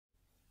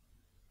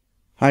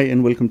Hi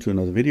and welcome to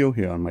another video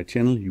here on my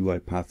channel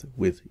UiPath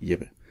with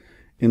Jeppe.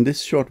 In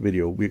this short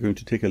video we're going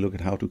to take a look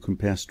at how to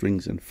compare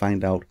strings and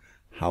find out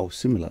how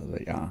similar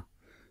they are.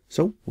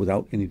 So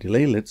without any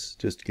delay, let's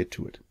just get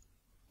to it.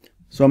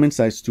 So I'm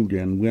inside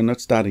Studio and we're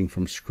not starting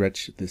from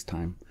scratch this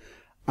time.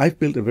 I've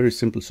built a very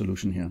simple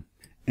solution here,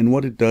 and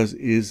what it does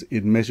is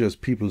it measures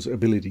people's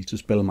ability to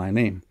spell my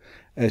name.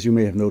 As you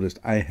may have noticed,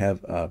 I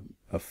have a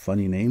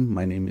funny name.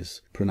 My name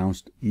is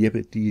pronounced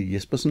Jeppe D.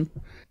 Jespersen.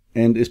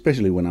 And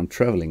especially when I'm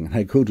traveling and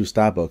I go to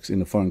Starbucks in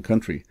a foreign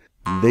country,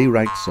 they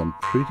write some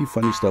pretty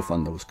funny stuff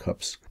on those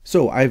cups.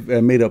 So I've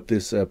made up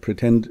this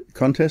pretend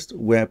contest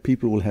where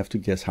people will have to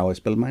guess how I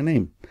spell my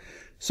name.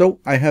 So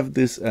I have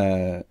this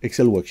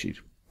Excel worksheet.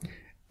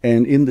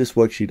 And in this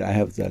worksheet I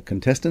have the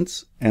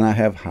contestants and I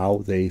have how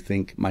they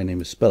think my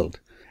name is spelled.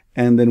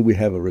 And then we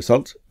have a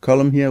result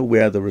column here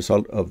where the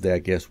result of their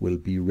guess will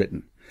be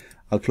written.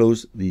 I'll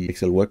close the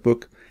Excel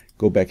workbook,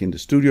 go back into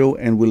Studio,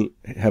 and we'll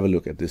have a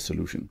look at this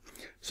solution.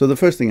 So the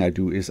first thing I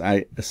do is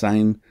I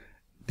assign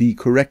the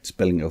correct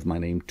spelling of my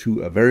name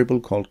to a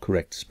variable called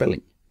correct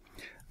spelling.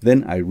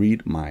 Then I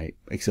read my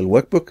Excel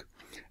workbook,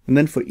 and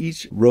then for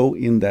each row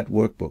in that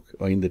workbook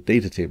or in the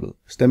data table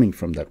stemming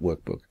from that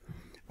workbook,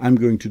 I'm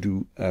going to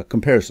do a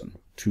comparison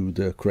to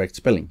the correct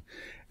spelling.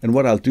 And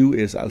what I'll do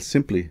is I'll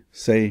simply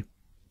say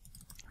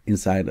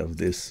inside of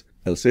this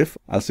else if,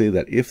 I'll say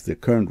that if the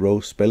current row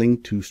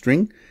spelling to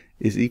string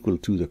is equal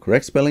to the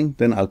correct spelling,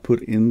 then I'll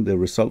put in the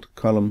result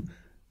column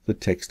the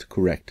text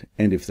correct.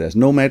 And if there's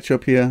no match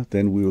up here,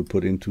 then we will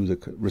put into the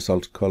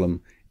result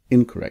column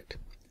incorrect.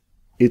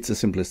 It's as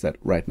simple as that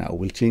right now.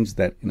 We'll change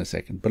that in a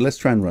second, but let's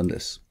try and run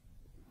this.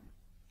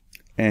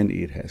 And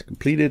it has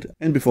completed.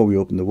 And before we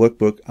open the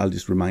workbook, I'll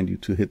just remind you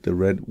to hit the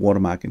red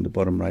watermark in the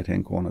bottom right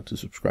hand corner to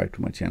subscribe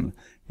to my channel.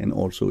 And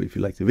also, if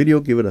you like the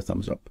video, give it a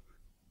thumbs up.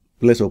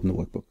 But let's open the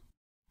workbook.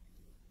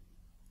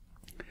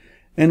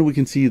 And we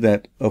can see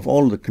that of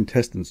all the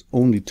contestants,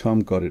 only Tom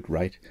got it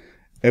right.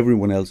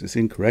 Everyone else is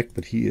incorrect,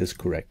 but he is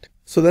correct.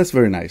 So that's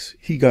very nice.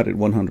 He got it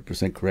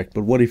 100% correct,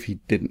 but what if he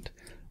didn't?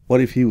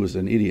 What if he was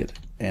an idiot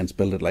and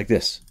spelled it like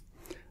this?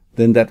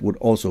 Then that would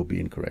also be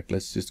incorrect.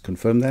 Let's just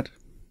confirm that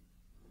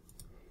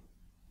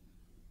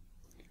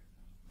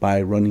by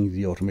running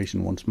the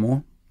automation once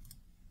more.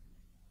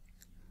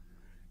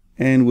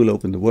 And we'll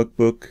open the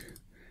workbook,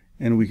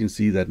 and we can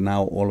see that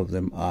now all of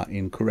them are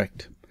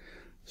incorrect.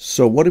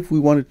 So what if we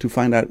wanted to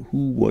find out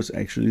who was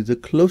actually the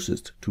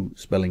closest to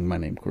spelling my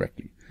name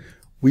correctly?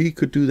 We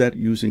could do that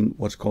using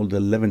what's called the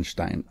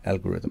Levenstein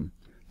Algorithm.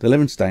 The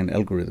Levenstein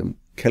Algorithm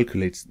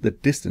calculates the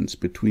distance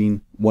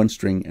between one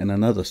string and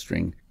another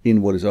string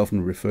in what is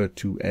often referred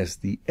to as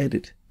the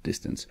edit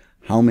distance.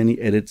 How many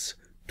edits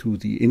to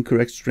the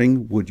incorrect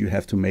string would you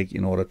have to make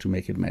in order to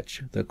make it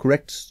match the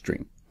correct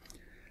string?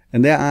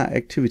 And there are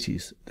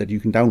activities that you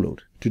can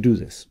download to do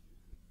this.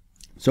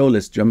 So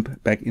let's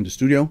jump back into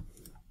Studio.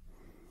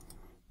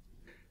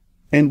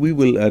 And we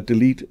will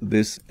delete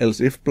this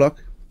else if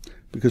block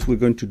because we're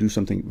going to do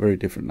something very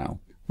different now.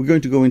 We're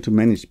going to go into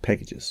Manage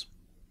Packages.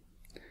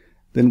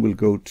 Then we'll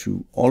go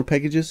to All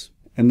Packages,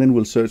 and then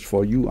we'll search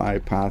for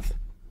UiPath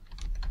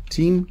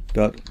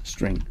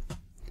team.string.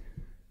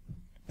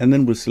 And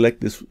then we'll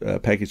select this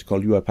package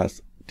called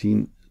UiPath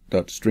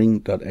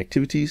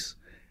team.string.activities,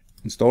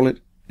 install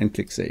it, and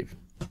click Save.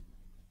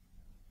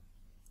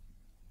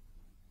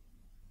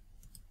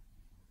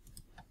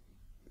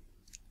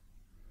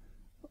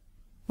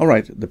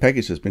 Alright, the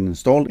package has been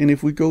installed, and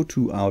if we go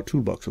to our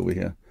toolbox over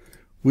here,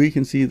 we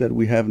can see that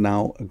we have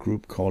now a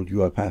group called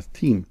UiPath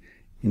team.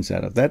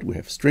 Inside of that we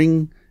have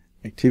string,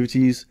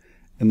 activities,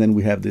 and then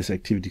we have this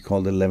activity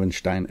called the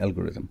Levenstein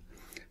Algorithm.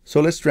 So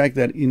let's drag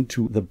that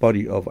into the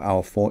body of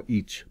our for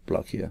each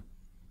block here.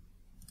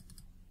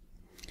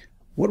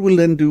 What we'll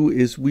then do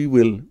is we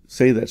will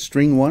say that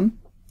string 1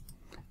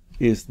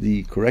 is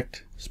the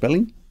correct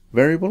spelling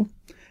variable,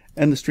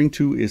 and the string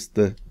 2 is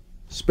the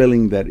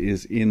spelling that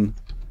is in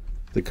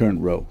the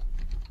current row.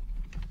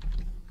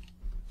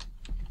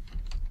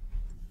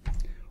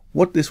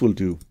 What this will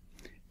do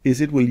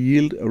is it will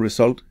yield a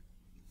result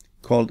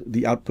called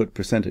the output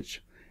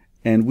percentage,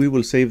 and we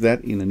will save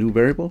that in a new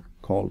variable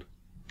called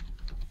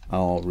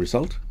our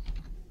result.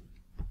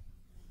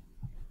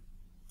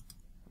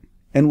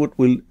 And what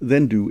we'll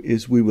then do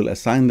is we will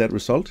assign that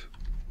result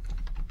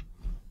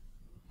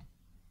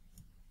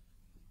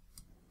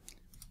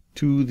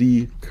to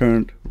the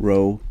current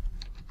row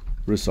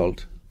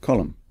result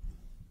column.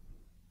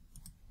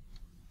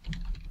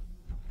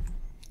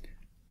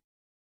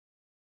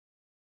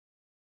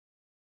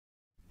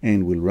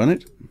 And we'll run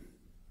it.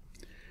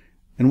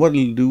 And what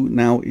it'll do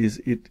now is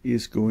it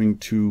is going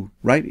to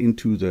write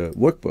into the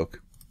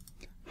workbook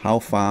how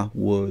far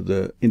were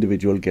the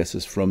individual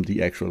guesses from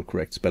the actual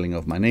correct spelling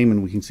of my name.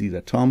 And we can see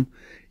that Tom,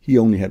 he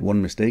only had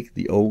one mistake,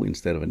 the O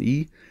instead of an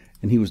E,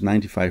 and he was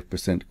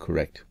 95%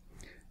 correct.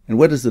 And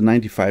where does the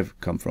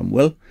 95 come from?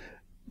 Well,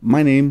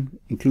 my name,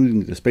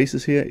 including the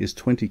spaces here, is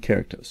 20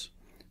 characters.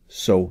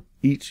 So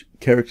each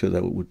character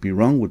that would be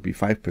wrong would be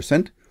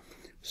 5%.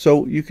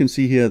 So you can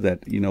see here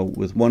that,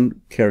 with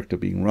one character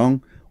being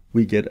wrong,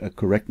 we get a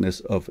correctness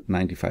of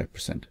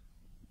 95%.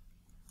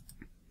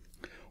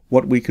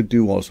 What we could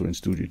do also in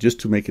Studio, just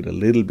to make it a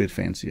little bit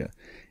fancier,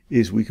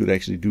 is we could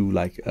actually do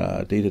like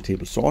a data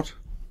table sort.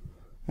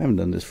 I haven't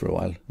done this for a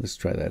while. Let's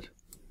try that.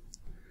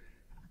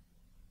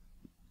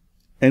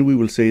 And we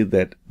will say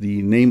that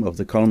the name of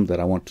the column that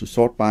I want to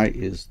sort by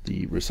is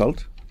the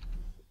result.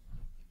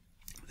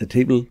 The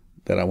table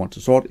that I want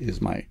to sort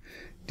is my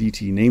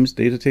DT names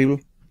data table.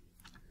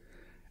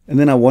 And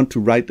then I want to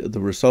write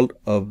the result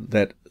of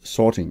that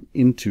sorting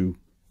into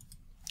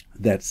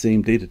that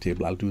same data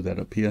table. I'll do that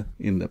up here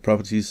in the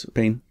properties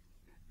pane.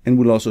 And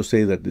we'll also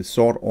say that the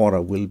sort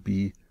order will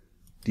be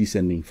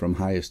descending from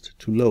highest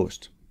to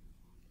lowest.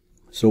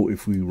 So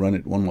if we run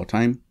it one more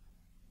time,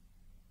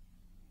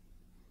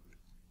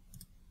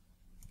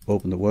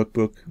 open the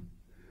workbook,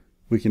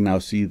 we can now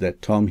see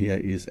that Tom here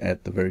is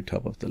at the very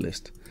top of the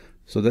list.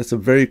 So that's a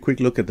very quick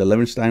look at the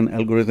Levenstein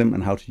algorithm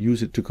and how to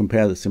use it to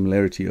compare the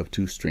similarity of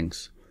two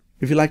strings.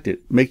 If you liked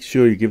it, make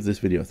sure you give this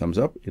video a thumbs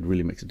up. It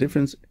really makes a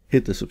difference.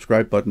 Hit the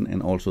subscribe button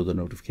and also the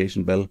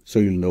notification bell so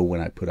you'll know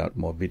when I put out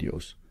more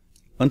videos.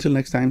 Until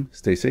next time,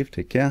 stay safe,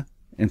 take care,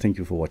 and thank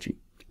you for watching.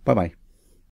 Bye bye.